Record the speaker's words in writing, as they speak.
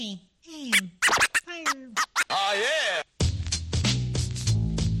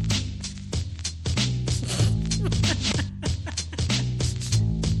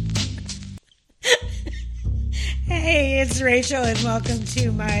it's Rachel, and welcome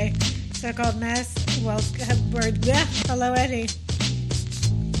to my so-called mess. Hello, Eddie.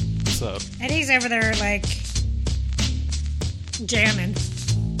 What's up? Eddie's over there, like, jamming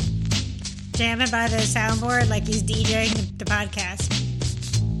by the soundboard like he's DJing the podcast.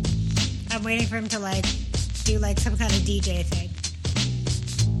 I'm waiting for him to, like, do, like, some kind of DJ thing.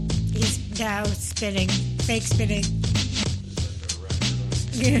 He's now spinning, fake spinning.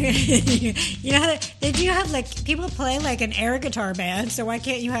 You know, they do have, like, people play, like, an air guitar band, so why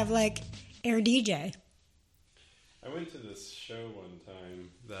can't you have, like, air DJ? I went to this show one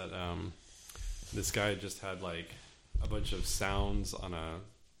time that this guy just had, like, a bunch of sounds on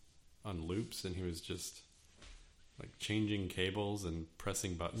loops, and he was just, like, changing cables and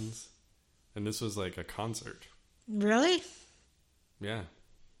pressing buttons. And this was, like, a concert. Really? Yeah.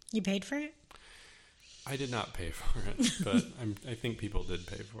 You paid for it? I did not pay for it, but I think people did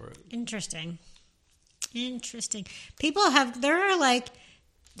pay for it. Interesting. People have,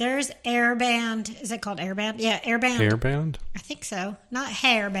 there's Airband. Is it called Airband? Yeah, Airband. Airband? I think so. Not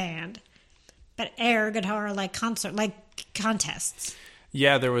hairband, but air guitar, like concert, like contests.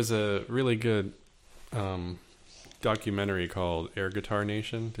 Yeah, there was a really good documentary called Air Guitar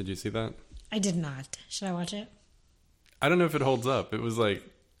Nation. Did you see that? I did not. Should I watch it? I don't know if it holds up. It was like,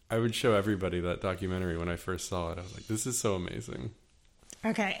 I would show everybody that documentary when I first saw it. I was like, this is so amazing.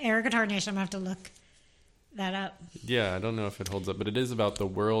 Okay, Air Guitar Nation. I'm going to have to look that up. Yeah, I don't know if it holds up, but it is about the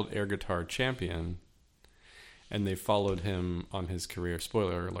world air guitar champion. And they followed him on his career.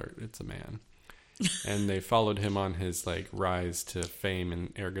 Spoiler alert, it's a man. And they followed him on his, like, rise to fame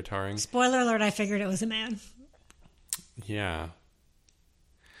in air guitaring. Spoiler alert, I figured it was a man. Yeah.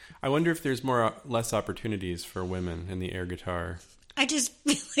 I wonder if there's less opportunities for women in the air guitar. I just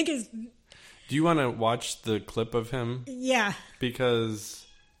feel like it's... Do you want to watch the clip of him? Yeah. Because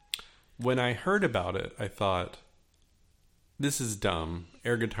when I heard about it, I thought, this is dumb.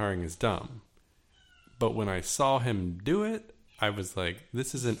 Air guitaring is dumb. But when I saw him do it, I was like,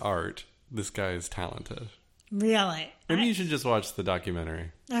 this isn't art. This guy is talented. Really? Maybe you should just watch the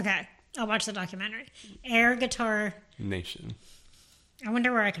documentary. Okay. I'll watch the documentary. Air Guitar Nation. I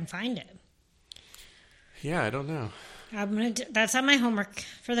wonder where I can find it. Yeah, I don't know. That's on my homework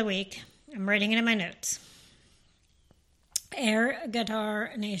for the week. I'm writing it in my notes. Air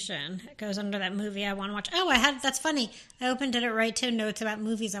Guitar Nation. It goes under that movie I want to watch. Oh, that's funny. I opened it right to notes about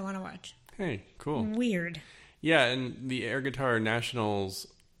movies I want to watch. Hey, cool. Weird. Yeah, and the Air Guitar Nationals,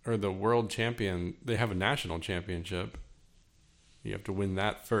 or the World Champion, they have a national championship. You have to win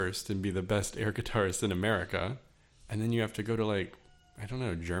that first and be the best air guitarist in America. And then you have to go to, like, I don't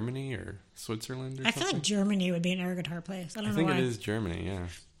know, Germany or Switzerland or something? I feel like Germany would be an air guitar place. I think it is Germany, yeah.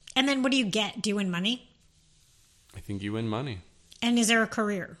 And then what do you get? Do you win money? I think you win money. And is there a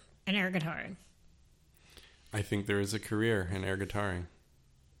career in air guitaring? I think there is a career in air guitaring.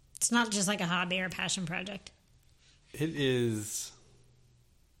 It's not just like a hobby or a passion project. It is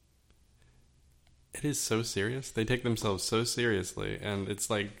so serious. They take themselves so seriously, and it's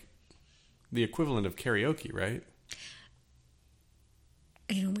like the equivalent of karaoke, right?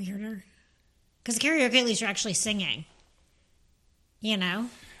 Even weirder. Because karaoke, at least you're actually singing. You know?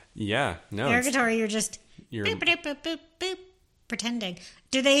 Yeah, no. Air guitar, you're just boop, boop, boop, boop, boop, pretending.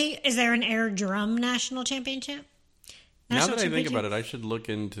 Is there an air drum national championship? Now that I think about it, I should look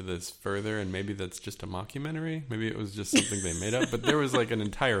into this further, and maybe that's just a mockumentary. Maybe it was just something they made up. But there was like an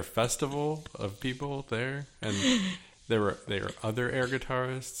entire festival of people there, and there were other air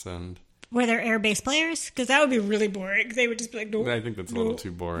guitarists, and... Were there air bass players? Because that would be really boring. They would just be like, no. I think that's a little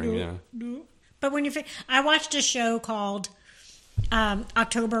too boring, yeah. No. But when I watched a show called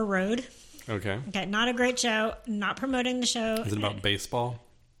October Road. Okay, not a great show. Not promoting the show. Is it about baseball?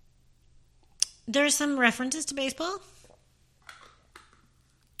 There's some references to baseball.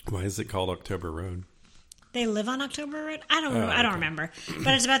 Why is it called October Road? They live on October Road? I don't know. I don't remember.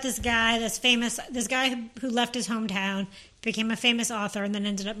 But it's about this guy that's famous. This guy who left his hometown, became a famous author, and then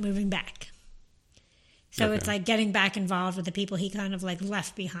ended up moving back. So It's like getting back involved with the people he kind of like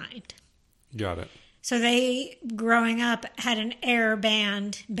left behind. Got it. So they, growing up, had an air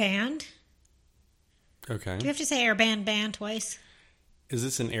band. Okay. Do you have to say air band twice? Is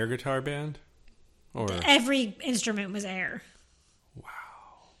this an air guitar band? Or every instrument was air.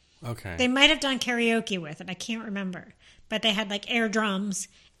 Okay. They might have done karaoke with it. I can't remember. But they had like air drums,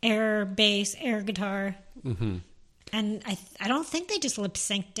 air bass, air guitar. Mm-hmm. And I don't think they just lip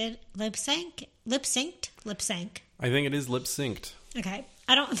synced it. Lip sync. I think it is lip synced. Okay.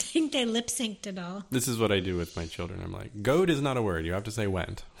 I don't think they lip synced at all. This is what I do with my children. I'm like, goad is not a word. You have to say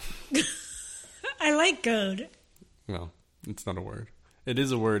went. I like goad. No, it's not a word. It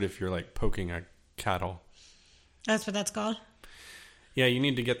is a word if you're like poking a cattle. That's what that's called? Yeah, you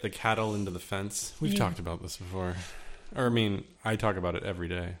need to get the cattle into the fence. We've talked about this before. Or, I mean, I talk about it every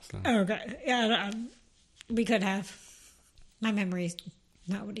day. So. Okay. Yeah, we could have. My memory's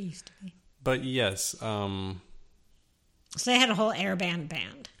not what it used to be. But yes. So they had a whole air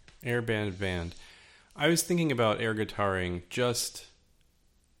band. Air band. I was thinking about air guitaring just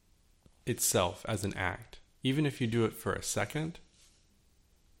itself as an act. Even if you do it for a second.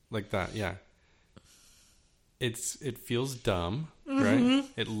 Like that, yeah. It feels dumb, right?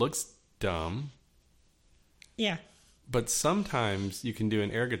 It looks dumb. Yeah. But sometimes you can do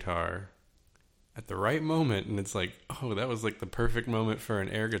an air guitar at the right moment, and it's like, oh, that was like the perfect moment for an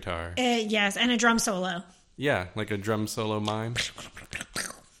air guitar. Yes, and a drum solo. Yeah, like a drum solo mime.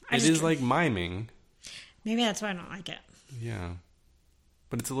 It is like miming. Maybe that's why I don't like it. Yeah.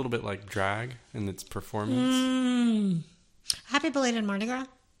 But it's a little bit like drag in its performance. Happy belated Mardi Gras.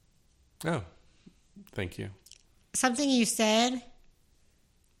 Oh, thank you. Something you said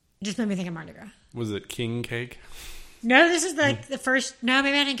just made me think of Mardi Gras. Was it king cake? No, this is like the first. No,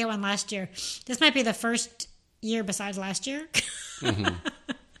 maybe I didn't get one last year. This might be the first year besides last year. The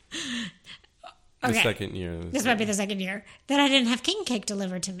second year. This might be the second year that I didn't have king cake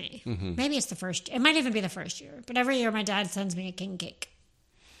delivered to me. Maybe it's the first. It might even be the first year. But every year my dad sends me a king cake.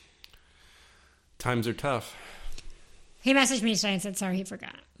 Times are tough. He messaged me today and said, sorry, he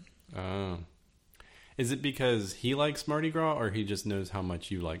forgot. Oh. Is it because he likes Mardi Gras or he just knows how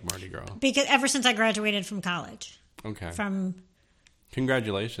much you like Mardi Gras? Because ever since I graduated from college. Okay.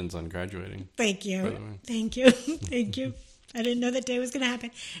 Congratulations on graduating. Thank you. Thank you. Thank you. I didn't know that day was going to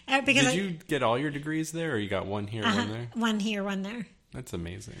happen. Did you get all your degrees there or you got one here, one there? One here, one there. That's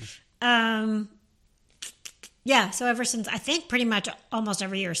amazing. Yeah, so ever since, I think pretty much almost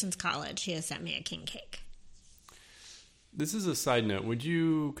every year since college, he has sent me a king cake. This is a side note. Would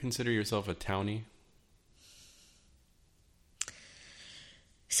you consider yourself a townie?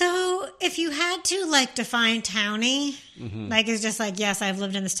 So, if you had to, like, define townie, like, it's just like, yes, I've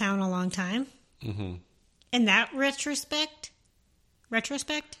lived in this town a long time. Mm-hmm. In that retrospect?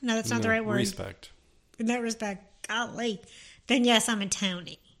 No, that's not the right word. Respect. In that respect, golly. Then, yes, I'm a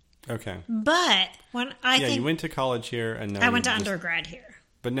townie. Okay. But, when I think... Yeah, you went to college here, and now I went to undergrad here.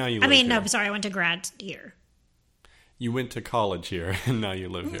 But now you live here. No, sorry, I went to grad here. You went to college here, and now you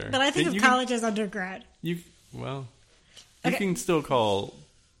live here. But I think of college as undergrad. You can still call...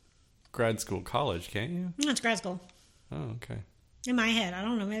 grad school college, can't you? No, it's grad school. Oh, okay. In my head. I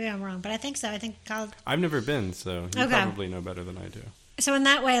don't know. Maybe I'm wrong. But I think so. I think college... I've never been, so you probably know better than I do. So in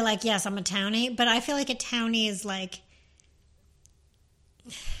that way, like, yes, I'm a townie. But I feel like a townie is like...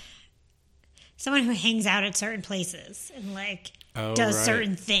 someone who hangs out at certain places and, like, does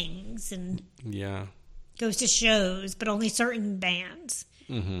certain things. And goes to shows, but only certain bands.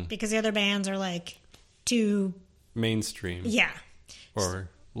 Mm-hmm. Because the other bands are, like, too... mainstream. Yeah. Or...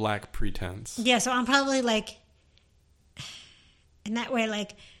 lack pretense. Yeah, so I'm probably like, in that way,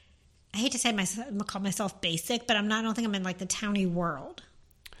 like, I hate to say call myself basic, but I don't think I'm in like the townie world.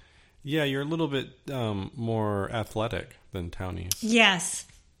 Yeah, you're a little bit more athletic than townies. Yes.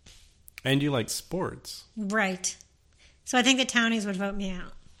 And you like sports. Right. So I think the townies would vote me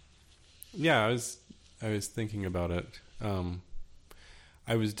out. Yeah, I was thinking about it.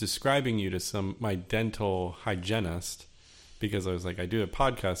 I was describing you to my dental hygienist. Because I was like, I do a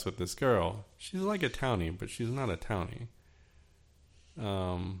podcast with this girl. She's like a townie, but she's not a townie.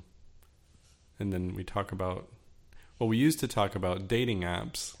 And then we talk about... well, we used to talk about dating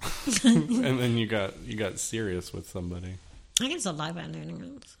apps. And then you got serious with somebody. I can still lie about dating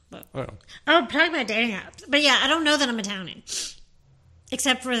apps. But... oh, talk about dating apps. But yeah, I don't know that I'm a townie.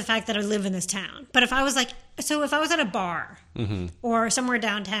 Except for the fact that I live in this town. But if I was like... so if I was at a bar or somewhere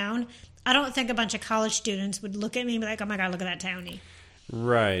downtown... I don't think a bunch of college students would look at me and be like, oh my God, look at that townie.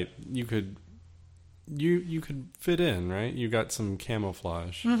 Right. You could fit in, right? You got some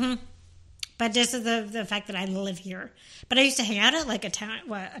camouflage. Mm-hmm. But just the fact that I live here. But I used to hang out at like a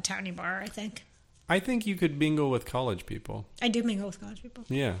townie bar, I think. I think you could mingle with college people. I do mingle with college people.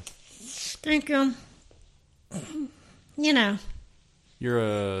 Yeah. Thank you. You know. You're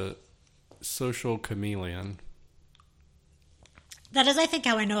a social chameleon. That is, I think,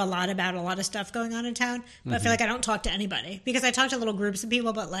 how I know a lot about a lot of stuff going on in town. But I feel like I don't talk to anybody. Because I talk to little groups of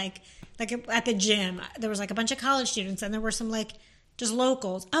people, but like at the gym, there was like a bunch of college students, and there were some like just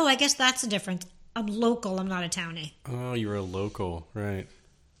locals. Oh, I guess that's the difference. I'm local, I'm not a townie. Oh, you're a local, right.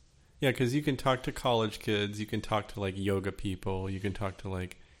 Yeah, because you can talk to college kids, you can talk to like yoga people, you can talk to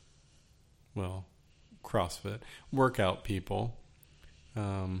like, well, CrossFit, workout people.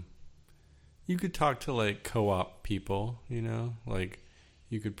 You could talk to like co-op people, you know, like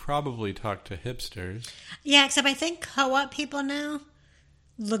You could probably talk to hipsters. Yeah, except I think co-op people now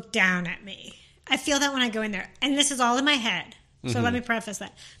look down at me. I feel that when I go in there. And this is all in my head. So let me preface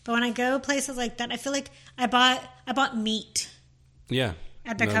that. But when I go places like that, I feel like I bought meat. Yeah.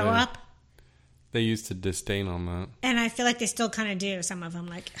 At the co-op. They used to disdain on that. And I feel like they still kind of do. Some of them,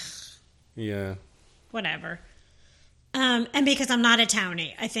 like, ugh, yeah. Whatever. And because I'm not a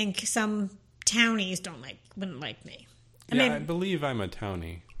townie, I think some townies wouldn't like me. I believe I'm a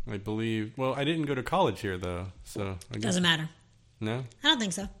townie. I believe... Well, I didn't go to college here, though, so... I guess doesn't matter. No? I don't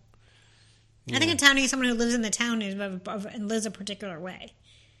think so. Yeah. I think a townie is someone who lives in the town and lives a particular way.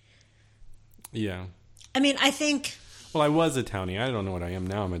 Yeah. I mean, I think... Well, I was a townie. I don't know what I am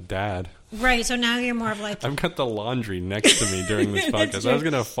now. I'm a dad. Right, so now you're more of like... I've got the laundry next to me during this podcast. I was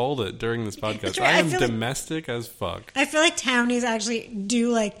going to fold it during this podcast. I am domestic as fuck. I feel like townies actually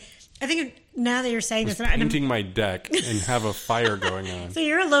do like... I think now that you're saying this... painting my deck and have a fire going on. So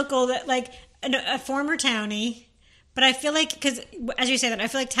you're a local, that like a former townie, but I feel like, because as you say that, I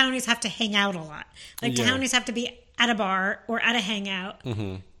feel like townies have to hang out a lot. Like townies have to be at a bar or at a hangout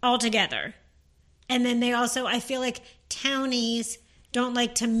all together. And then they also, I feel like townies don't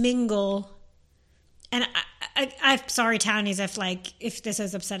like to mingle. And I'm sorry, townies, if this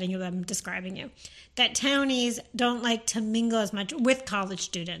is upsetting you, that I'm describing you. That townies don't like to mingle as much with college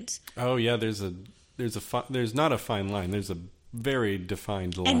students. Oh yeah, there's not a fine line. There's a very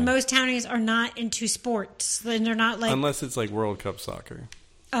defined line. And most townies are not into sports. And they're not like... Unless it's like World Cup soccer.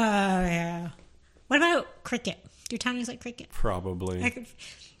 Oh, yeah. What about cricket? Do townies like cricket? Probably.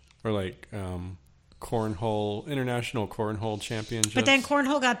 Or like cornhole, international cornhole championships. But then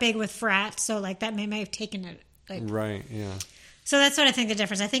cornhole got big with frats, so like that may have taken it. Like, right, yeah. So that's what I think the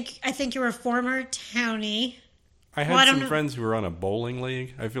difference. I think you were a former townie. I had some friends who were on a bowling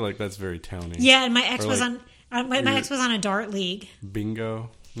league. I feel like that's very townie. Yeah, and my ex was on my ex was on a dart league. Bingo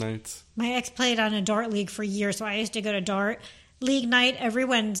nights. My ex played on a dart league for years, so I used to go to dart league night every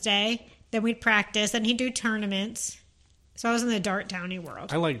Wednesday. Then we'd practice, and he'd do tournaments. So I was in the dart townie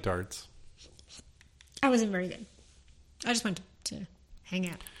world. I like darts. I wasn't very good. I just went to hang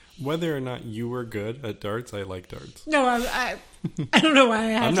out. Whether or not you were good at darts, I like darts. No, I don't know why I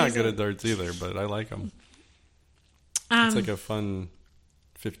had I'm not good at darts either, but I like them. It's like a fun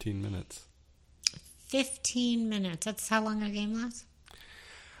 15 minutes. 15 minutes. That's how long a game lasts?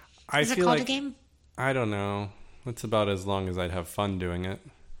 Is it called a game? I don't know. That's about as long as I'd have fun doing it.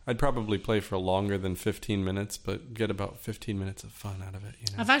 I'd probably play for longer than 15 minutes, but get about 15 minutes of fun out of it.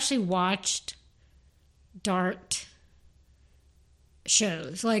 You know? I've actually watched dart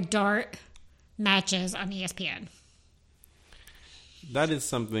shows, like dart matches on ESPN. That is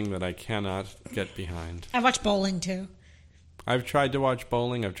something that I cannot get behind. I watch bowling too. I've tried to watch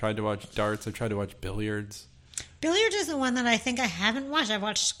bowling. I've tried to watch darts. I've tried to watch billiards. Billiards is the one that I think I haven't watched. I've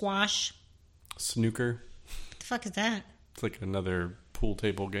watched squash. Snooker. What the fuck is that? It's like another pool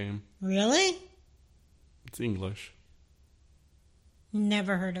table game. Really? It's English.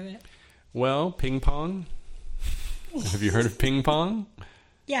 Never heard of it. Well, ping pong. Have you heard of ping pong?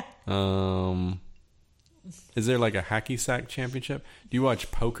 Yeah. Is there like a hacky sack championship? Do you watch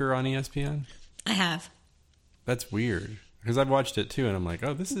poker on ESPN? I have. That's weird. Because I've watched it too, and I'm like,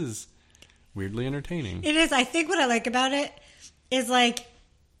 oh, this is weirdly entertaining. It is. I think what I like about it is like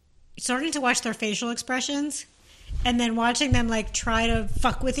starting to watch their facial expressions and then watching them like try to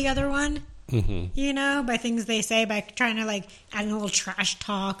fuck with the other one. Mm-hmm. You know, by things they say, by trying to like add a little trash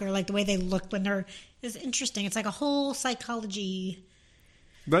talk or like the way they look when they're... It's interesting. It's like a whole psychology.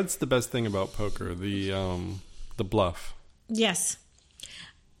 That's the best thing about poker, the bluff. Yes.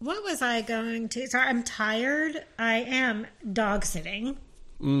 What was I going to... Sorry, I'm tired. I am dog sitting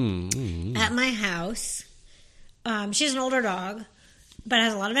at my house. She's an older dog, but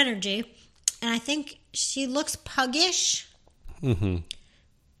has a lot of energy. And I think she looks puggish. Mm-hmm.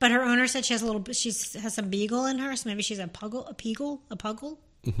 But her owner said she has some beagle in her, so maybe she's a puggle.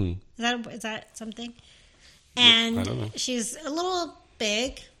 Mm-hmm. Is that something? And I don't know. She's a little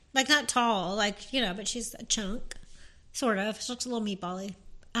big, like not tall, like, you know, but she's a chunk, sort of. She looks a little meatbally.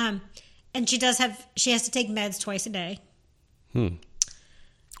 And she has to take meds twice a day.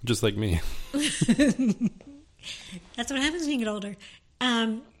 Just like me. That's what happens when you get older.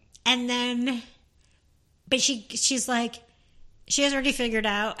 And then, but she's like, she has already figured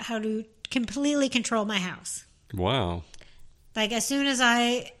out how to completely control my house. Wow. Like, as soon as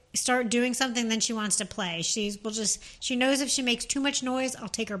I start doing something, then she wants to play. She knows if she makes too much noise, I'll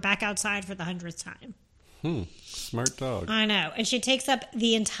take her back outside for the 100th time. Smart dog. I know. And she takes up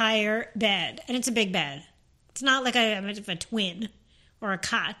the entire bed. And it's a big bed. It's not like a twin or a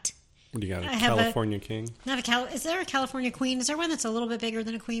cot. What do you got? I A have California king? Not a Is there a California queen? Is there one that's a little bit bigger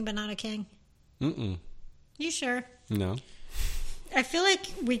than a queen but not a king? Mm-mm. You sure? No. I feel like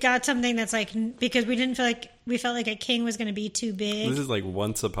we got something that's like, because we felt like a king was going to be too big. This is like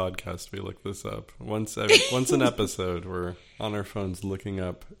once a podcast we look this up. Once an episode we're on our phones looking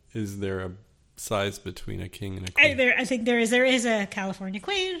up, is there a size between a king and a queen? I think there is. There is a California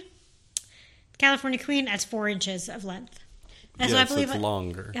queen. California queen, that's 4 inches of length. Yes, I believe it's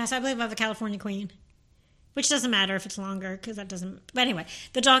longer. Yes, I believe I have a California queen. Which doesn't matter if it's longer, because that doesn't... But anyway,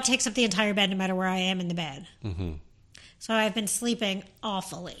 the dog takes up the entire bed no matter where I am in the bed. Mm-hmm. So I've been sleeping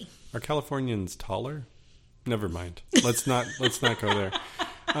awfully. Are Californians taller? Never mind. Let's not go there.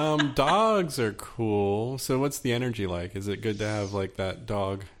 Dogs are cool. So what's the energy like? Is it good to have like that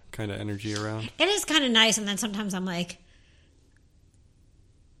dog kind of energy around? It is kind of nice, and then sometimes I'm like,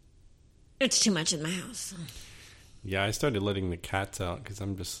 it's too much in my house. Yeah, I started letting the cats out because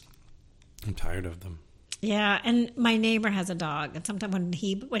I'm tired of them. Yeah, and my neighbor has a dog, and sometimes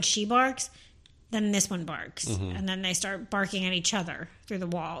when she barks, then this one barks, and then they start barking at each other through the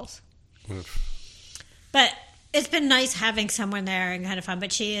walls. Oof. But it's been nice having someone there and kind of fun.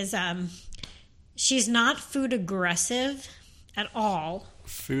 But she is, she's not food aggressive at all.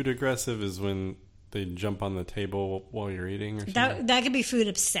 Food aggressive is when they jump on the table while you're eating or something? That could be food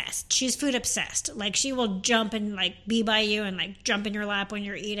obsessed. She's food obsessed. Like, she will jump and, like, be by you and, like, jump in your lap when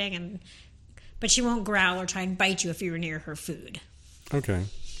you're eating. But she won't growl or try and bite you if you're near her food. Okay.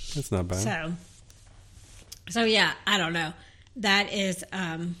 That's not bad. So yeah, I don't know. That is,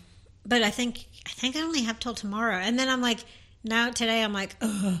 but I think I only have till tomorrow. And then I'm like, today I'm like,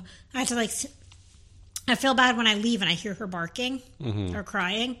 ugh. I have to, like, I feel bad when I leave and I hear her barking or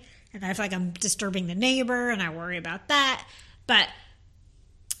crying. And I feel like I'm disturbing the neighbor, and I worry about that. But,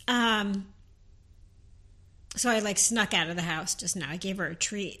 so I, like, snuck out of the house just now. I gave her a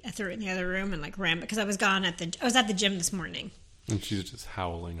treat. I threw it in the other room and, like, ran, because I was at the gym this morning. And she's just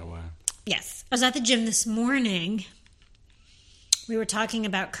howling away. Yes. I was at the gym this morning. We were talking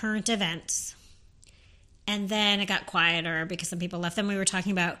about current events. And then it got quieter because some people left. Then we were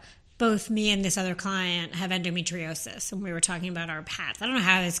talking about both me and this other client have endometriosis, and we were talking about our paths. I don't know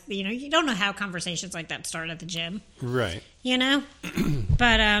how this, you don't know how conversations like that start at the gym. Right.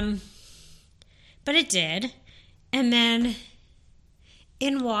 But it did. And then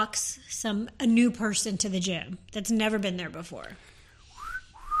in walks a new person to the gym that's never been there before.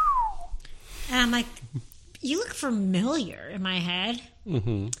 And I'm like, you look familiar in my head.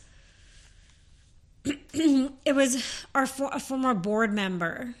 Mm-hmm. It was a former board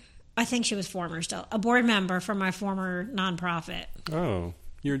member. I think she was former still. A board member from my former nonprofit. Oh,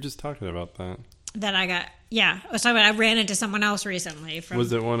 you were just talking about that. That I got, yeah. I was talking about, I ran into someone else recently.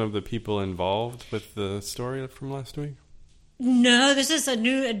 Was it one of the people involved with the story from last week? No, this is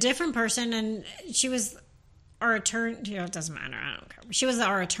a different person, and she was our attorney. It doesn't matter. I don't care. She was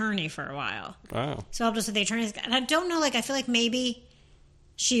our attorney for a while. Wow. So helped us with the attorneys. And I don't know, I feel like maybe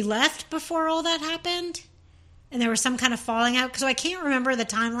she left before all that happened. And there was some kind of falling out. So I can't remember the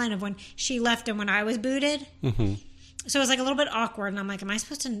timeline of when she left and when I was booted. Mm-hmm. So it was, a little bit awkward. And I'm like, am I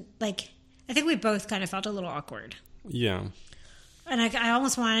supposed to, I think we both kind of felt a little awkward. Yeah. And I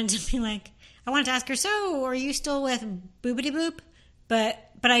almost wanted to be I wanted to ask her, so are you still with Boobity Boop? But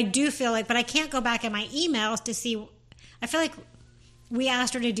I do feel but I can't go back in my emails to see. I feel like we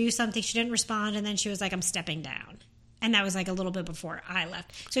asked her to do something. She didn't respond. And then she was like, I'm stepping down. And that was a little bit before I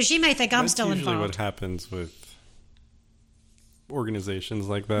left. So she may think I'm still involved. That's usually what happens with organizations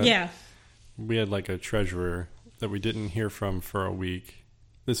like that. Yeah. We had a treasurer that we didn't hear from for a week.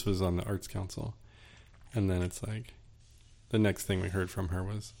 This was on the Arts Council. And then it's the next thing we heard from her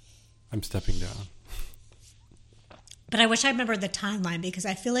was, I'm stepping down. But I wish I remembered the timeline, because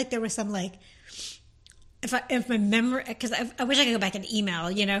I feel like there was some if my memory, because I wish I could go back and email,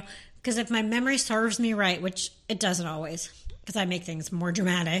 because if my memory serves me right, which it doesn't always, because I make things more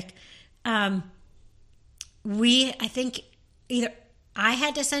dramatic, I think either I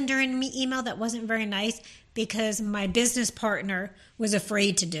had to send her an email that wasn't very nice because my business partner was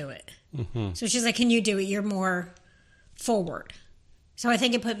afraid to do it. Mm-hmm. So she's like, can you do it? You're more forward. So I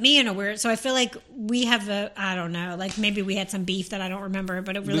think it put me in a weird... So I feel like we have I don't know, maybe we had some beef that I don't remember,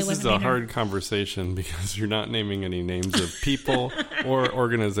 but it really wasn't... This is a hard conversation because you're not naming any names of people or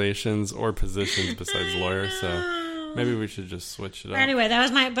organizations or positions besides lawyers, so maybe we should just switch it up. Anyway, that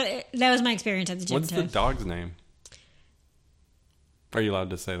was my experience at the gym. What's the dog's name? Are you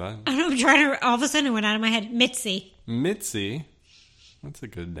allowed to say that? I don't know, I'm trying to... All of a sudden it went out of my head. Mitzi. Mitzi? That's a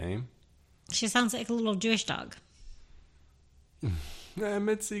good name. She sounds like a little Jewish dog. Hey,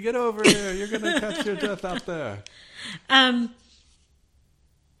 Mitzi, get over here. You're going to catch your death out there.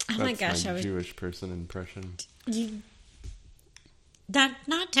 Oh my gosh, my Jewish person impression.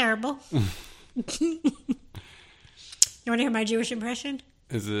 Not terrible. You want to hear my Jewish impression?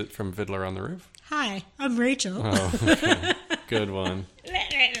 Is it from Fiddler on the Roof? Hi, I'm Rachel. Oh, okay. Good one. What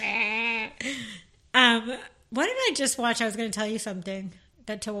did I just watch? I was going to tell you something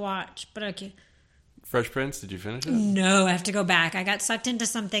to watch, but okay. Fresh Prince, did you finish it? No, I have to go back. I got sucked into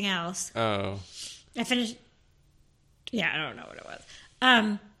something else. Oh. I finished... Yeah, I don't know what it was.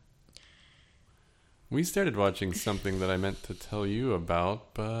 We started watching something that I meant to tell you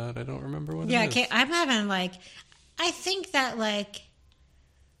about, but I don't remember what it is. Yeah, I'm having, like... I think that, like...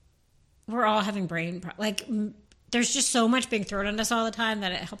 We're all having brain... there's just so much being thrown at us all the time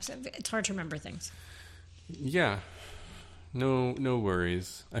that it helps... It's hard to remember things. Yeah. No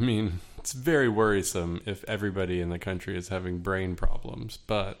worries. I mean, it's very worrisome if everybody in the country is having brain problems,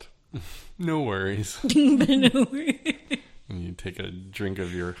 but no worries. No worries. And you take a drink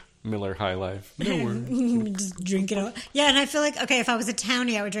of your Miller High Life. No worries. Just drink it all. Yeah, and I feel like, okay, if I was a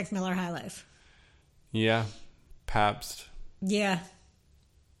townie, I would drink Miller High Life. Yeah. Pabst. Yeah.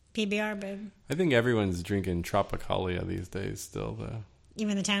 PBR, babe. I think everyone's drinking Tropicalia these days still, though.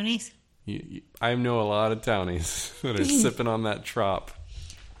 Even the townies? I know a lot of townies that are sipping on that trop.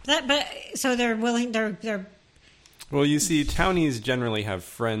 So they're willing, they're... Well, you see, townies generally have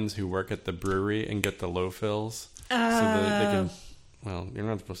friends who work at the brewery and get the low fills. So that they can... Well, you're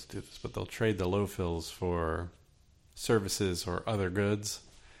not supposed to do this, but they'll trade the low fills for services or other goods.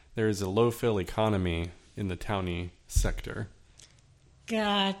 There is a low fill economy in the townie sector.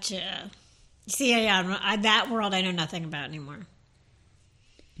 Gotcha. See, yeah, that world I know nothing about anymore.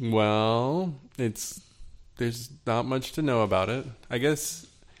 Well, there's not much to know about it. I guess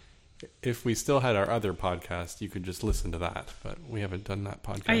if we still had our other podcast, you could just listen to that, but we haven't done that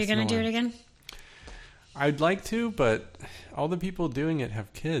podcast. Are you going to do it again? I'd like to, but all the people doing it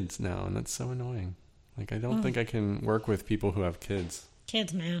have kids now, and that's so annoying. Like, I don't think I can work with people who have kids.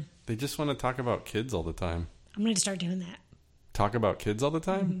 Kids, man. They just want to talk about kids all the time. I'm going to start doing that. Talk about kids all the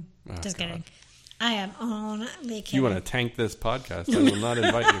time? Mm-hmm. Just kidding. I am only kidding. You want to tank this podcast? I will not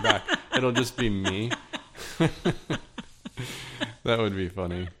invite you back. It'll just be me. That would be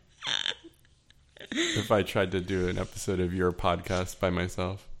funny. If I tried to do an episode of your podcast by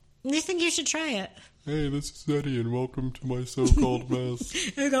myself. You think you should try it? Hey, this is Eddie, and welcome to my so-called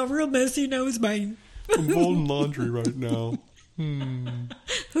mess. It got real messy, now it's mine. I'm folding laundry right now. Who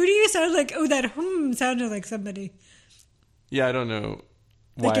do you sound like? Oh, that sounded like somebody. Yeah, I don't know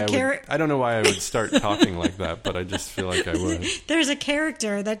like why I don't know why I would start talking like that, but I just feel like I would. There's a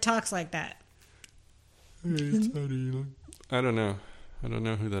character that talks like that. Hey, it's Eddie. I don't know. I don't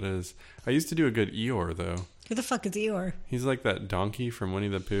know who that is. I used to do a good Eeyore, though. Who the fuck is Eeyore? He's like that donkey from Winnie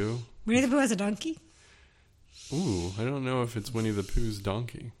the Pooh. Winnie the Pooh has a donkey? Ooh, I don't know if it's Winnie the Pooh's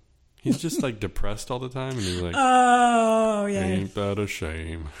donkey. He's just like depressed all the time, and he's like, "Oh yeah, ain't that a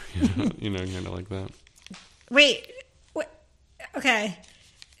shame?" You know, kind of like that. Wait, what? Okay,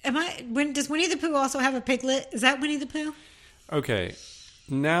 does Winnie the Pooh also have a piglet? Is that Winnie the Pooh? Okay,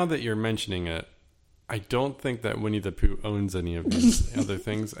 now that you're mentioning it, I don't think that Winnie the Pooh owns any of these other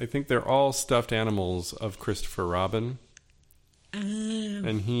things. I think they're all stuffed animals of Christopher Robin,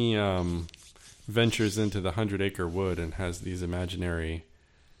 and he ventures into the 100-acre wood and has these imaginary...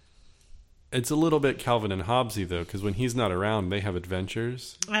 It's a little bit Calvin and Hobbesy, though, because when he's not around, they have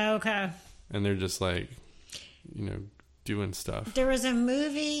adventures. Oh, okay. And they're just like, doing stuff. There was a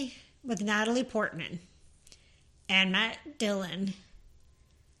movie with Natalie Portman and Matt Dillon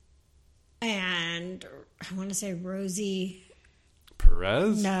and I want to say Rosie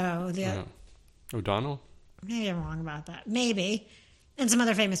Perez? No, O'Donnell? Maybe I'm wrong about that. Maybe. And some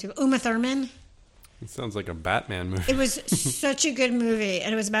other famous people. Uma Thurman. It sounds like a Batman movie. It was such a good movie.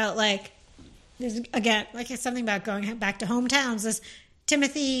 And it was about, again, something about going back to hometowns. This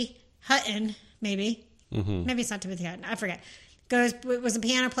Timothy Hutton, maybe. Mm-hmm. Maybe it's not Timothy Hutton. I forget. Was a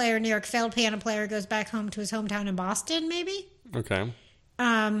piano player in New York, failed piano player, goes back home to his hometown in Boston, maybe? Okay.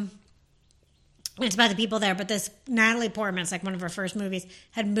 It's about the people there, but this Natalie Portman, it's like one of her first movies,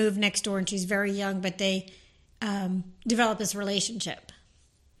 had moved next door and she's very young, but they develop this relationship.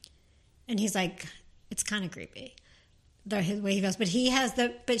 And he's like, it's kind of creepy, the way he goes. But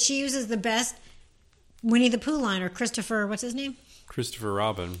she uses the best Winnie the Pooh line, or Christopher, what's his name? Christopher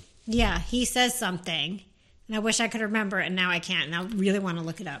Robin. Yeah, he says something, and I wish I could remember it, and now I can't, and I really want to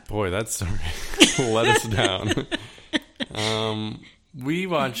look it up. Boy, that story let us down.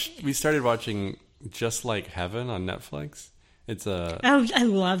 We started watching Just Like Heaven on Netflix. Oh, I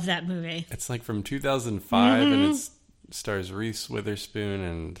love that movie. It's like from 2005, and it stars Reese Witherspoon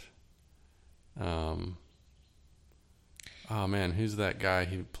and Oh man, who's that guy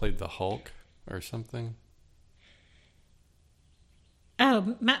who played the Hulk or something?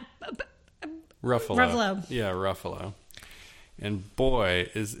 Oh, Ruffalo. Yeah, Ruffalo. And boy,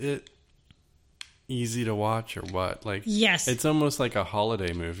 is it easy to watch or what? Like, yes, it's almost like a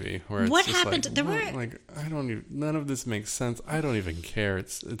holiday movie where it's what just happened? Like, There were like I don't even. None of this makes sense. I don't even care.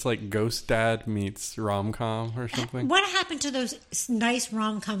 It's like Ghost Dad meets rom-com or something. What happened to those nice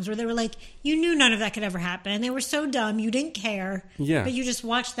rom-coms where they were like, you knew none of that could ever happen, and they were so dumb you didn't care. Yeah, but you just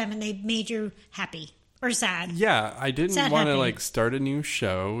watched them and they made you happy or sad. Yeah, I didn't want to happy. like start a new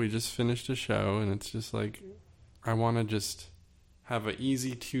show. We just finished a show, and it's just like I want to just have an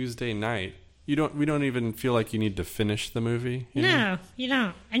easy Tuesday night. We don't even feel like you need to finish the movie. You know? You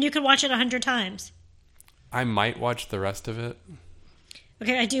don't. And you could watch it 100 times. I might watch the rest of it.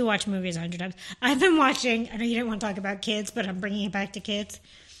 Okay, I do watch movies 100 times. I've been watching, I know you didn't want to talk about kids, but I'm bringing it back to kids.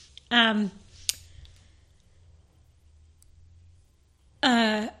 I've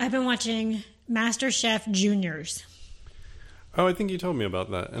been watching MasterChef Juniors. Oh, I think you told me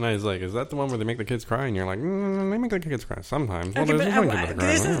about that. And I was like, is that the one where they make the kids cry? And you're like, they make the kids cry sometimes. Okay, Well,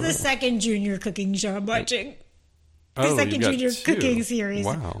 this is the second junior cooking show I'm watching. The Oh, second you got junior two. cooking series.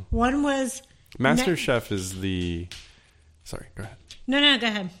 Wow. One was... MasterChef is the... Sorry, go ahead. No, go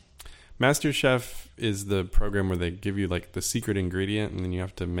ahead. MasterChef is the program where they give you like the secret ingredient and then you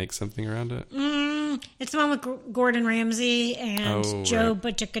have to make something around it. It's the one with Gordon Ramsay and Joe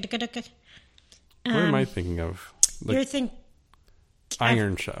Butcher. What am I thinking of? Like You're thinking...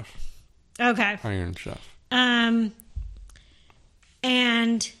 Iron Chef. Okay. Iron Chef. And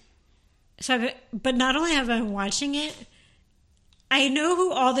so, but not only have I been watching it, I know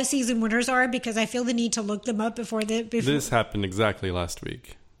who all the season winners are because I feel the need to look them up before. This happened exactly last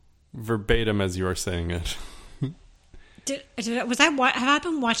week, verbatim as you are saying it. Have I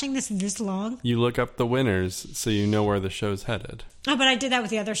been watching this long? You look up the winners so you know where the show's headed. Oh, but I did that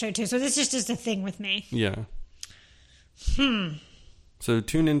with the other show too. So this is just a thing with me. Yeah. So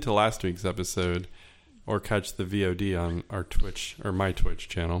tune into last week's episode or catch the VOD on our Twitch or my Twitch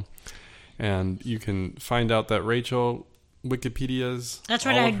channel. And you can find out that Rachel Wikipedia's That's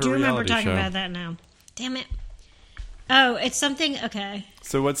right. I do remember talking about that now. Damn it. Oh, it's something. Okay.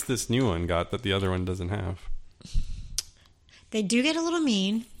 So what's this new one got that the other one doesn't have? They do get a little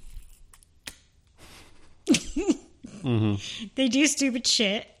mean. They do stupid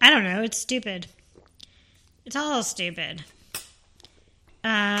shit. I don't know. It's stupid. It's all stupid.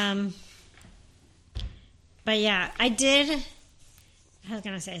 But yeah, I was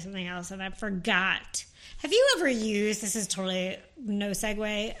going to say something else and I forgot. Have you ever used, this is totally no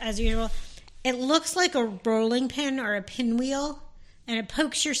segue as usual. It looks like a rolling pin or a pinwheel and it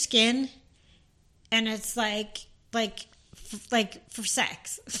pokes your skin and it's like for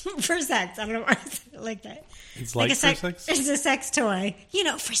sex. For sex. I don't know why I said it like that. It's like for sex? It's a sex toy.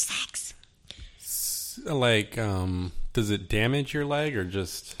 For sex. Like, does it damage your leg or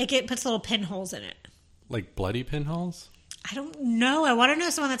just... It puts little pinholes in it. Like bloody pinholes? I don't know. I want to know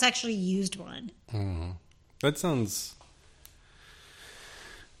someone that's actually used one. That sounds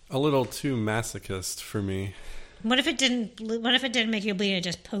a little too masochist for me. What if it didn't make you bleed and it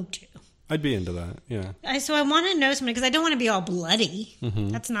just poked you? I'd be into that, yeah. So I want to know something because I don't want to be all bloody.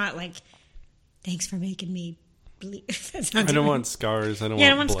 That's not like, thanks for making me bleed. That's not I don't want scars. I don't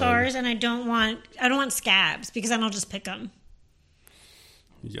want blood. Scars, and I don't want scabs because then I'll just pick them.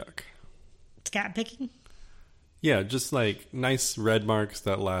 Yuck. Scab picking? Yeah, just like nice red marks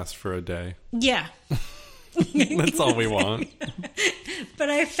that last for a day. Yeah. That's all we want.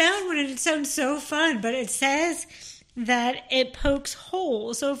 But I found one and it sounds so fun, but it says that it pokes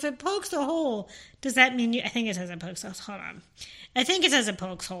holes. So if it pokes a hole, does that mean I think it says it pokes holes. Hold on. I think it says it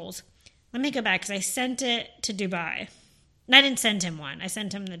pokes holes. Let me go back because I sent it to Dubai. And I didn't send him one. I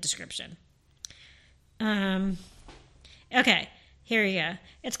sent him the description. Okay, here you go.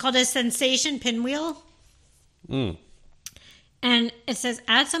 It's called a sensation pinwheel. And it says,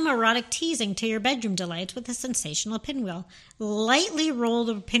 add some erotic teasing to your bedroom delights with a sensational pinwheel. Lightly roll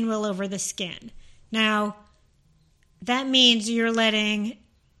the pinwheel over the skin. Now, that means you're letting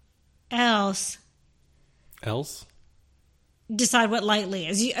else decide what lightly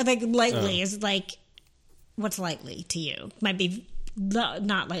is. Lightly is like, what's lightly to you? Might be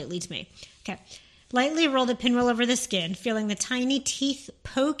not lightly to me. Okay. Lightly roll the pinwheel over the skin, feeling the tiny teeth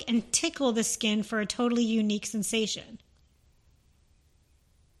poke and tickle the skin for a totally unique sensation.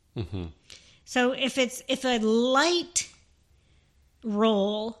 So if a light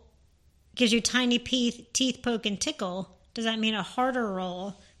roll gives you tiny teeth poke and tickle, does that mean a harder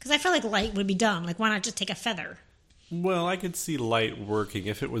roll? Because I feel like light would be dumb. Like, why not just take a feather? Well, I could see light working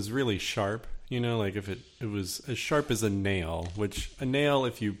if it was really sharp. Like if it was as sharp as a nail, which a nail,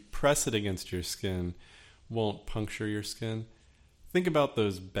 if you press it against your skin, won't puncture your skin. Think about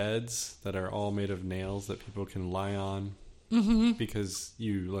those beds that are all made of nails that people can lie on, because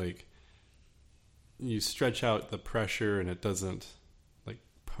you stretch out the pressure and it doesn't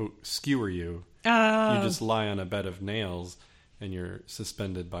skewer you. Oh. You just lie on a bed of nails and you're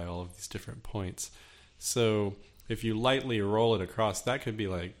suspended by all of these different points. So if you lightly roll it across, that could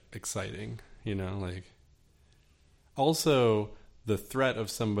be exciting, Also, the threat of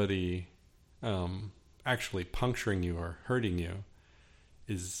somebody actually puncturing you or hurting you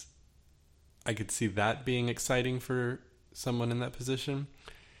I could see that being exciting for someone in that position.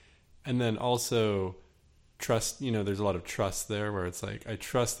 And then also trust, there's a lot of trust there where it's I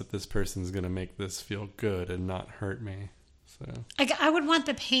trust that this person's going to make this feel good and not hurt me. So I would want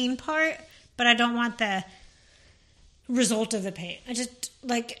the pain part, but I don't want the result of the pain. I just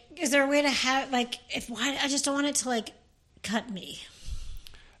is there a way to have I just don't want it to cut me.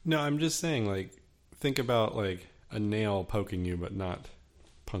 No, I'm just saying think about a nail poking you but not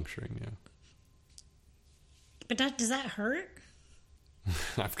puncturing you. But does that hurt?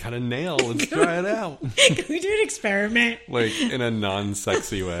 I've got a nail. Let's try it out. Can we do an experiment? In a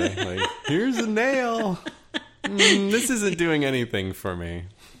non-sexy way. Here's a nail. This isn't doing anything for me.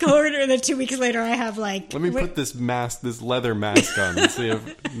 Go order, and then 2 weeks later I have Let me put this leather mask on and see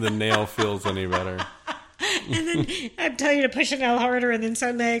if the nail feels any better. And then I tell you to push a nail harder, and then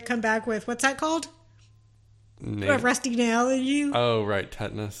suddenly I come back with, what's that called? A rusty nail in you. Oh, right,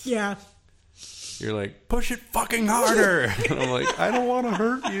 tetanus. Yeah. You're push it fucking harder. And I'm I don't want to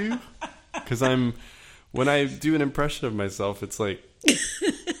hurt you. Because when I do an impression of myself, it's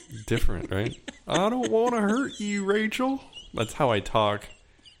different, right? I don't want to hurt you, Rachel. That's how I talk.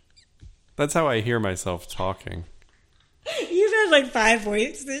 That's how I hear myself talking. You've had 5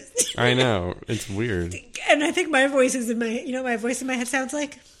 voices. I know. It's weird. And I think my voice is in my, my voice in my head sounds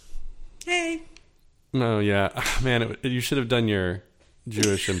like, hey. No, yeah. Man, you should have done your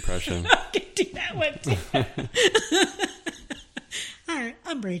Jewish impression. I can do that one too. All right,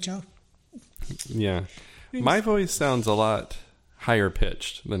 I'm Rachel. Yeah. My voice sounds a lot higher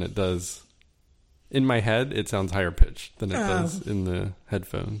pitched than it does. In my head, it sounds higher pitched than it does in the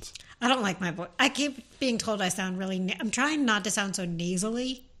headphones. I don't like my voice. I keep being told I sound really... I'm trying not to sound so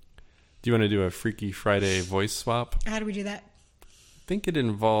nasally. Do you want to do a Freaky Friday voice swap? How do we do that? I think it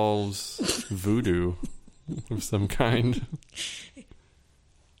involves voodoo of some kind.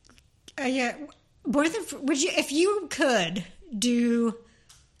 Yeah. Would you, if you could do...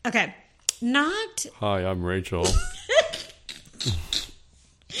 Okay. Not... Hi, I'm Rachel.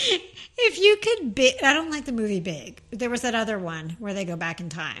 If you could... I don't like the movie Big. There was that other one where they go back in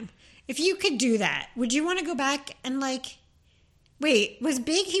time. If you could do that, would you want to go back and Wait, was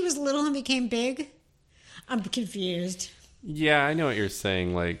Big, he was little and became big? I'm confused. Yeah, I know what you're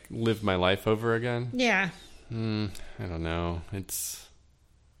saying. Live my life over again? Yeah. I don't know.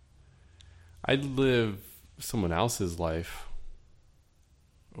 I'd live someone else's life.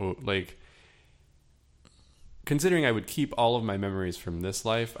 Oh, considering I would keep all of my memories from this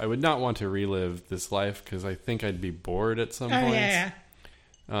life, I would not want to relive this life because I think I'd be bored at some point. Yeah.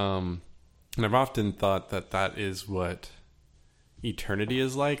 And I've often thought that is what eternity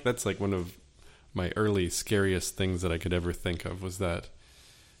is like. That's one of my early scariest things that I could ever think of was that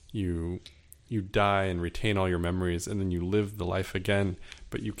you die and retain all your memories and then you live the life again,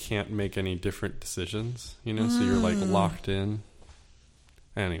 but you can't make any different decisions, so you're locked in.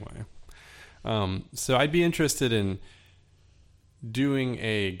 Anyway. So I'd be interested in doing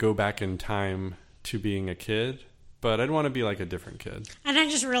a go back in time to being a kid, but I'd want to be a different kid. And I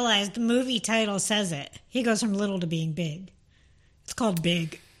just realized the movie title says it. He goes from little to being big. It's called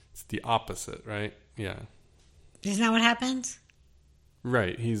Big. It's the opposite, right? Yeah. Isn't that what happens?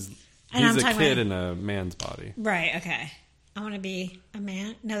 Right. He's a kid in a man's body. Right, okay. I want to be a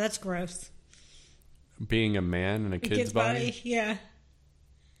man. No, that's gross. Being a man in a kid's body? Yeah.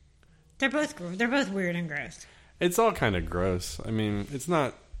 They're both weird and gross. It's all kind of gross. I mean, it's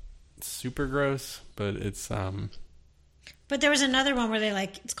not super gross, but it's But there was another one where they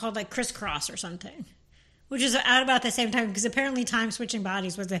it's called Crisscross or something, which is out about the same time because apparently time switching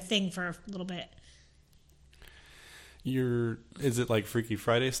bodies was a thing for a little bit. Is it Freaky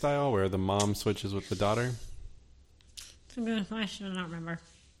Friday style where the mom switches with the daughter? I don't remember.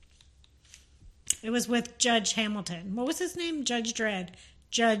 It was with Judge Hamilton. What was his name? Judge Dredd.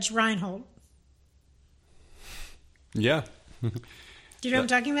 Judge Reinhold. Yeah. Do you know what I'm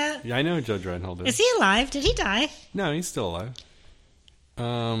talking about? Yeah, I know Judge Reinhold. Is he alive? Did he die? No, he's still alive.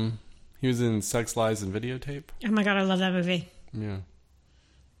 He was in Sex, Lies, and Videotape. Oh my God, I love that movie. Yeah.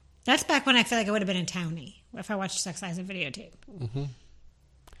 That's back when I feel like I would have been in Townie if I watched Sex, Lies, and Videotape. Mm-hmm.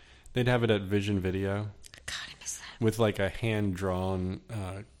 They'd have it at Vision Video. God, I miss that. With like a hand-drawn,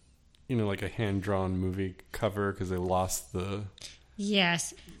 like a hand-drawn movie cover because they lost the...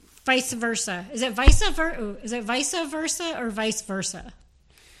 Yes. Vice versa. Is it vice versa or vice versa?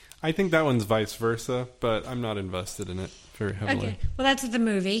 I think that one's vice versa, but I'm not invested in it very heavily. Okay. Well, that's the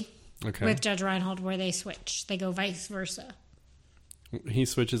movie Okay. with Judge Reinhold where they switch. They go vice versa. He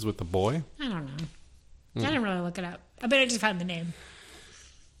switches with the boy? I don't know. I didn't really look it up. I bet I just found the name.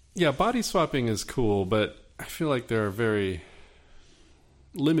 Yeah, body swapping is cool, but I feel like there are very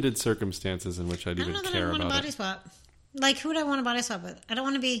limited circumstances in which I'd I don't even know that care I want about a body it. swap. Like, who would I want to body swap with? I don't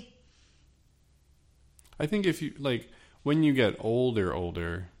want to be... I think if you, when you get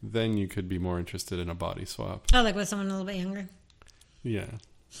older, then you could be more interested in a body swap. Oh, like with someone a little bit younger? Yeah.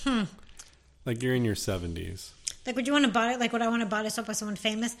 Like you're in your 70s. Like, would you want to body... Like, would I want to body swap with someone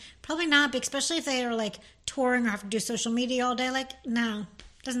famous? Probably not, especially if they are, like, touring or have to do social media all day. Like, no.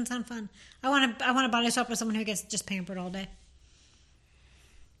 Doesn't sound fun. I want to body swap with someone who gets just pampered all day.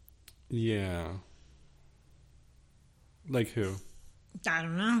 Yeah. Like who? I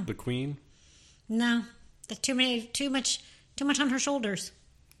don't know. The Queen? No. There's too much on her shoulders.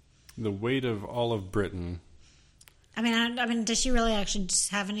 The weight of all of Britain. I mean, does she really actually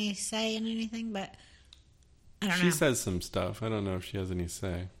just have any say in anything? But I don't know. She says some stuff. I don't know if she has any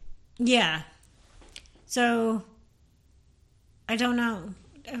say. Yeah. So I don't know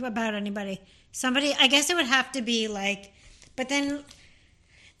about anybody. Somebody, I guess it would have to be like, but then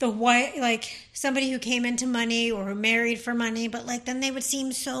the white, like somebody who came into money or who married for money, but like then they would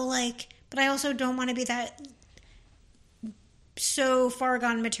seem so like, but I also don't want to be that so far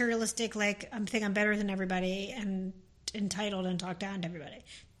gone materialistic, like I think I'm better than everybody and entitled and talk down to everybody.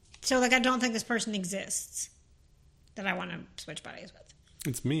 So like I don't think this person exists that I want to switch bodies with.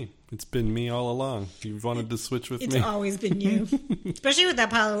 It's me. It's been me all along. You've wanted to switch with It's me. always been you. Especially with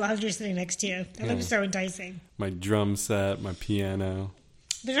that pile of laundry sitting next to you. That looks so enticing. My drum set, my piano.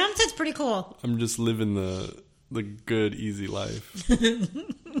 The drum set's pretty cool. I'm just living the good, easy life.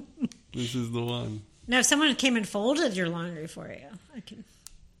 This is the one. Now, if someone came and folded your laundry for you, I could...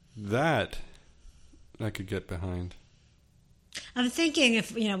 That I could get behind. I'm thinking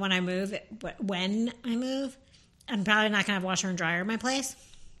if, when I move, I'm probably not going to have washer and dryer in my place.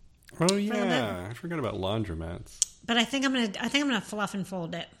 Oh, yeah. I forgot about laundromats. But I think I'm going to fluff and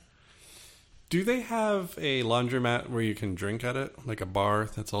fold it. Do they have a laundromat where you can drink at it? Like a bar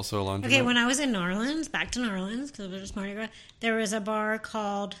that's also a laundromat? Okay, when I was in New Orleans, back to New Orleans, because it was just Mardi Gras, there was a bar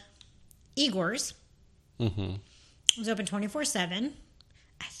called Igor's. Mm-hmm. It was open 24/7.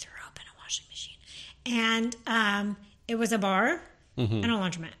 I threw up in a washing machine. And it was a bar and a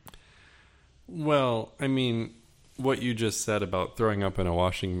laundromat. Well, I mean, what you just said about throwing up in a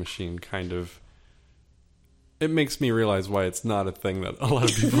washing machine kind of... It makes me realize why it's not a thing that a lot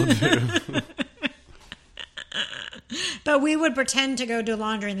of people do. But we would pretend to go do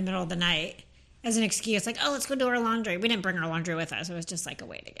laundry in the middle of the night as an excuse. Like, oh, let's go do our laundry. We didn't bring our laundry with us. It was just like a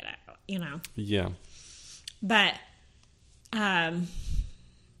way to get out, Yeah. But, yeah.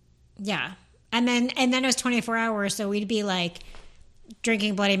 And then it was 24 hours, so we'd be like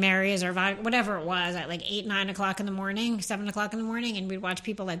drinking Bloody Marys or whatever it was at like 8, 9 o'clock in the morning, 7 o'clock in the morning, and we'd watch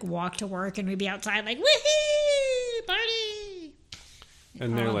people like walk to work, and we'd be outside like, woohoo, party.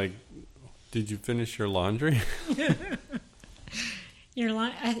 And they're like, did you finish your laundry?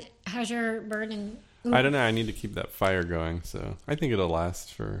 How's your burning? I don't know. I need to keep that fire going, so I think it'll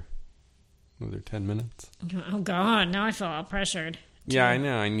last for another 10 minutes. Oh, God. Now I feel all pressured. Yeah, I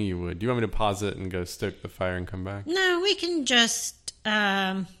know. I knew you would. Do you want me to pause it and go stoke the fire and come back? No, we can just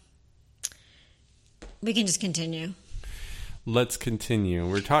continue. Let's continue.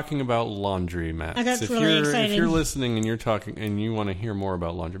 We're talking about laundromats. I got really excited. If you're listening and you're talking and you want to hear more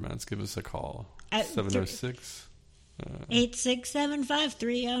about laundromats, give us a call. 706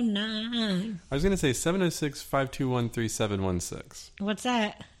 8675309. I was going to say 706-521-3716. What's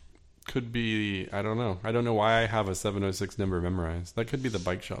that? Could be, I don't know. I don't know why I have a 706 number memorized. That could be the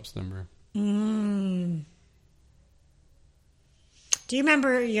bike shop's number. Do you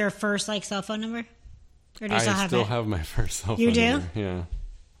remember your first cell phone number? Or do you I still have my first cell phone You do? number. Yeah.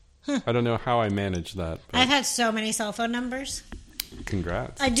 Huh. I don't know how I managed that. I've had so many cell phone numbers.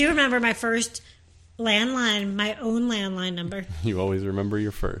 Congrats. I do remember my first landline, my own landline number. You always remember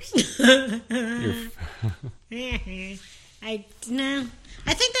your first. I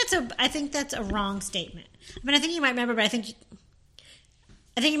think that's a wrong statement. I mean, I think you might remember, but I think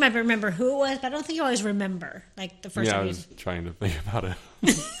I think you might remember who it was, but I don't think you always remember like the first Yeah, time. I was trying to think about it.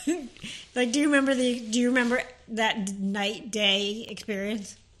 Like, do you remember that night day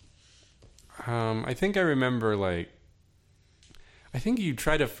experience? I think I remember I think you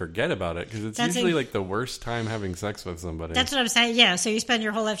try to forget about it because it's usually like the worst time having sex with somebody. That's what I'm saying. Yeah, so you spend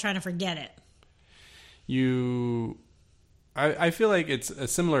your whole life trying to forget it. I feel like it's a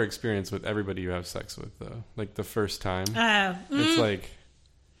similar experience with everybody you have sex with, though. Like the first time, it's like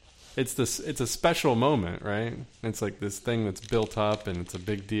it's a special moment, right? It's like this thing that's built up, and it's a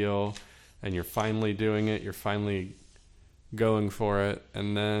big deal, and you're finally doing it. You're finally going for it,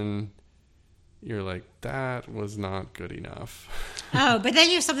 and then you're like, that was not good enough. Oh, but then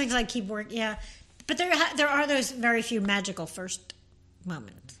you have something to like keep working. Yeah, but there are those very few magical first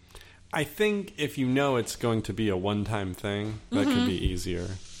moments. I think if you know it's going to be a one-time thing, that could be easier.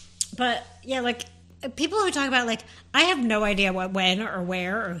 But yeah, like people who talk about like I have no idea what, when, or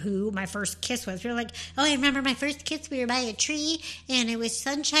where, or who my first kiss was. We're like, oh, I remember my first kiss. We were by a tree, and it was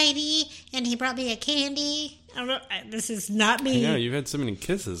sunshiny, and he brought me a candy. I don't know. This is not me. Yeah, you've had so many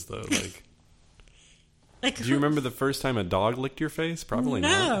kisses though. Like, do you remember the first time a dog licked your face? Probably not.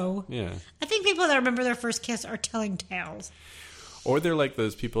 No. Yeah. I think people that remember their first kiss are telling tales. Or they're like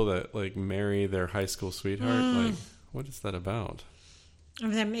those people that like marry their high school sweetheart. Like, what is that about?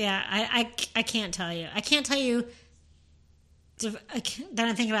 Yeah, I can't tell you. I can't tell you. Then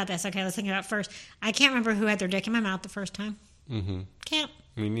I think about this. Okay, let's think about it first. I can't remember who had their dick in my mouth the first time. Mm-hmm. Can't.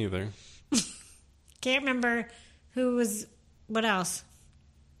 Me neither. Can't remember who was. What else?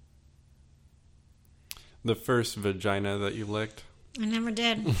 The first vagina that you licked. I never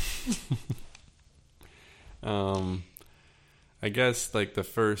did. I guess like the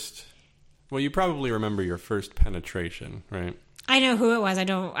first. Well, you probably remember your first penetration, right? I know who it was. I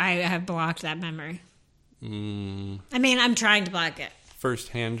have blocked that memory. I mean, I'm trying to block it. First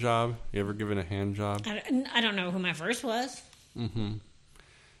hand job. You ever given a hand job? I don't know who my first was. Mm-hmm.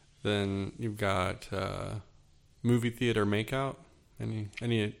 Then you've got movie theater makeout. Any?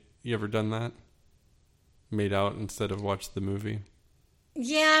 You ever done that? Made out instead of watched the movie?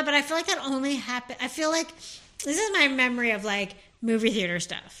 Yeah, but I feel like that only happened. I feel like this is my memory of like movie theater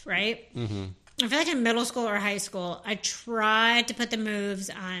stuff, right? Mm-hmm. I feel like in middle school or high school, I tried to put the moves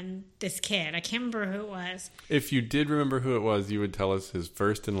on this kid. I can't remember who it was. If you did remember who it was, you would tell us his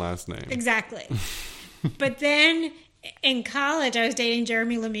first and last name. Exactly. But then in college, I was dating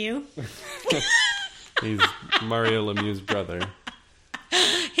Jeremy Lemieux. He's Mario Lemieux's brother.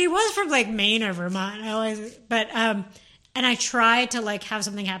 He was from like Maine or Vermont. And I tried to like have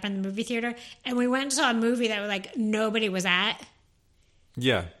something happen in the movie theater, and we went and saw a movie that like nobody was at.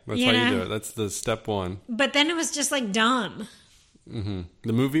 Yeah, that's how you do it. That's the step one. But then it was just like dumb. Mm-hmm.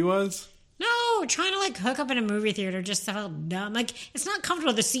 The movie was? No, trying to like hook up in a movie theater just felt dumb. Like it's not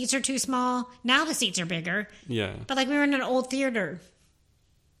comfortable. The seats are too small. Now the seats are bigger. Yeah. But like we were in an old theater.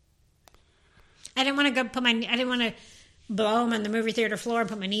 I didn't want to I didn't want to blow them on the movie theater floor and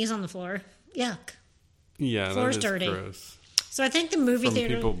put my knees on the floor. Yuck. Yeah, floor's that is dirty. Gross. So I think the movie from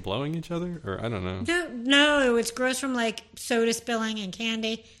theater... people blowing each other? Or I don't know. No, it's gross from like soda spilling and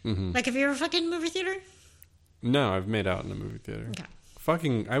candy. Mm-hmm. Like have you ever fucking movie theater? No, I've made out in a movie theater.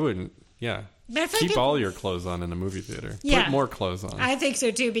 Okay. I wouldn't. Yeah. Keep all your clothes on in a movie theater. Yeah. Put more clothes on. I think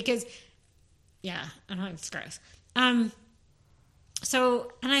so too because... Yeah, I don't know. It's gross.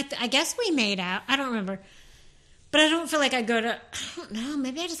 So, and I guess we made out. I don't remember. But I don't feel like I go to, I don't know,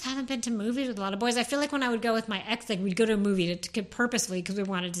 maybe I just haven't been to movies with a lot of boys. I feel like when I would go with my ex, like we'd go to a movie to purposely because we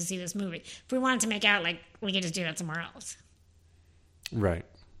wanted to see this movie. If we wanted to make out, like we could just do that somewhere else. Right.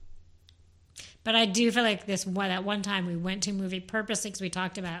 But I do feel like that one time we went to a movie purposely because we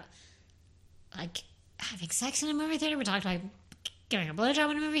talked about like having sex in a movie theater. We talked about giving a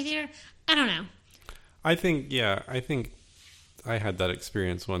blowjob in a movie theater. I don't know. I think I had that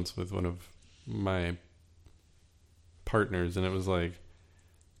experience once with one of my partners, and it was like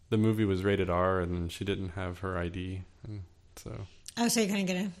the movie was rated R and she didn't have her ID, and so so you couldn't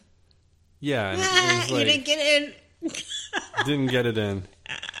get in. Yeah, and it was like, you didn't get in. Didn't get it in,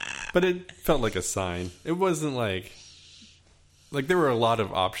 but it felt like a sign. It wasn't like there were a lot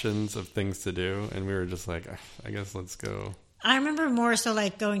of options of things to do, and we were just like, I guess let's go. I remember more so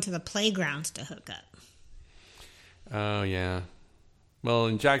like going to the playgrounds to hook up. Oh yeah. Well,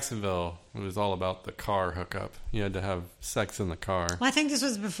 in Jacksonville, it was all about the car hookup. You had to have sex in the car. Well, I think this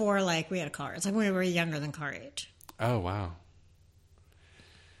was before, like, we had a car. It's like when we were younger than car age. Oh, wow.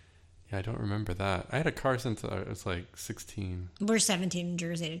 Yeah, I don't remember that. I had a car since I was, like, 16. We're 17 in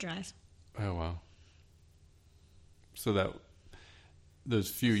Jersey to drive. Oh, wow. So those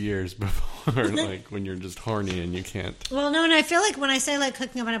few years before, like when you're just horny and you can't. Well, no, and I feel like when I say like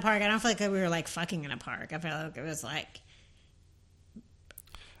hooking up in a park, I don't feel like we were like fucking in a park. I feel like it was like.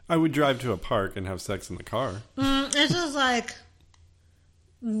 I would drive to a park and have sex in the car. This was like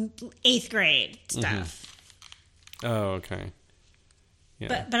 8th grade stuff. Mm-hmm. Oh, okay.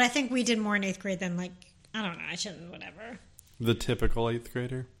 Yeah. But I think we did more in 8th grade than like, I don't know, I shouldn't, whatever. The typical 8th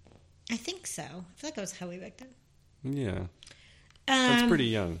grader? I think so. I feel like I was Hoey back then. Yeah. That's pretty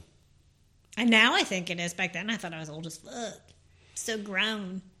young. And now I think it is. Back then I thought I was old as fuck. So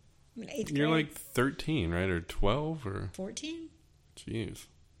grown. I'm in 8th grade. You're like 13, right? Or 12 or 14? Jeez.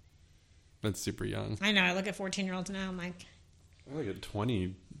 That's super young. I know. I look at 14-year-olds now. I'm like... I look at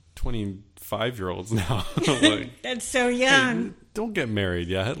 25-year-olds now. Like, that's so young. Hey, don't get married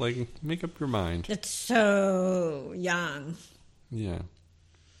yet. Like, make up your mind. That's so young. Yeah.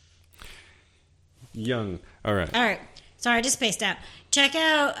 Young. All right. All right. Sorry, I just spaced out. Check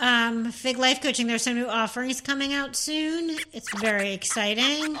out Fig Life Coaching. There's some new offerings coming out soon. It's very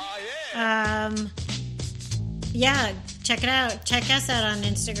exciting. Yeah, check it out. Check us out on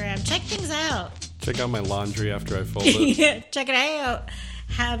Instagram. Check things out. Check out my laundry after I fold it. Check it out.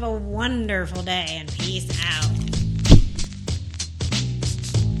 Have a wonderful day and peace out.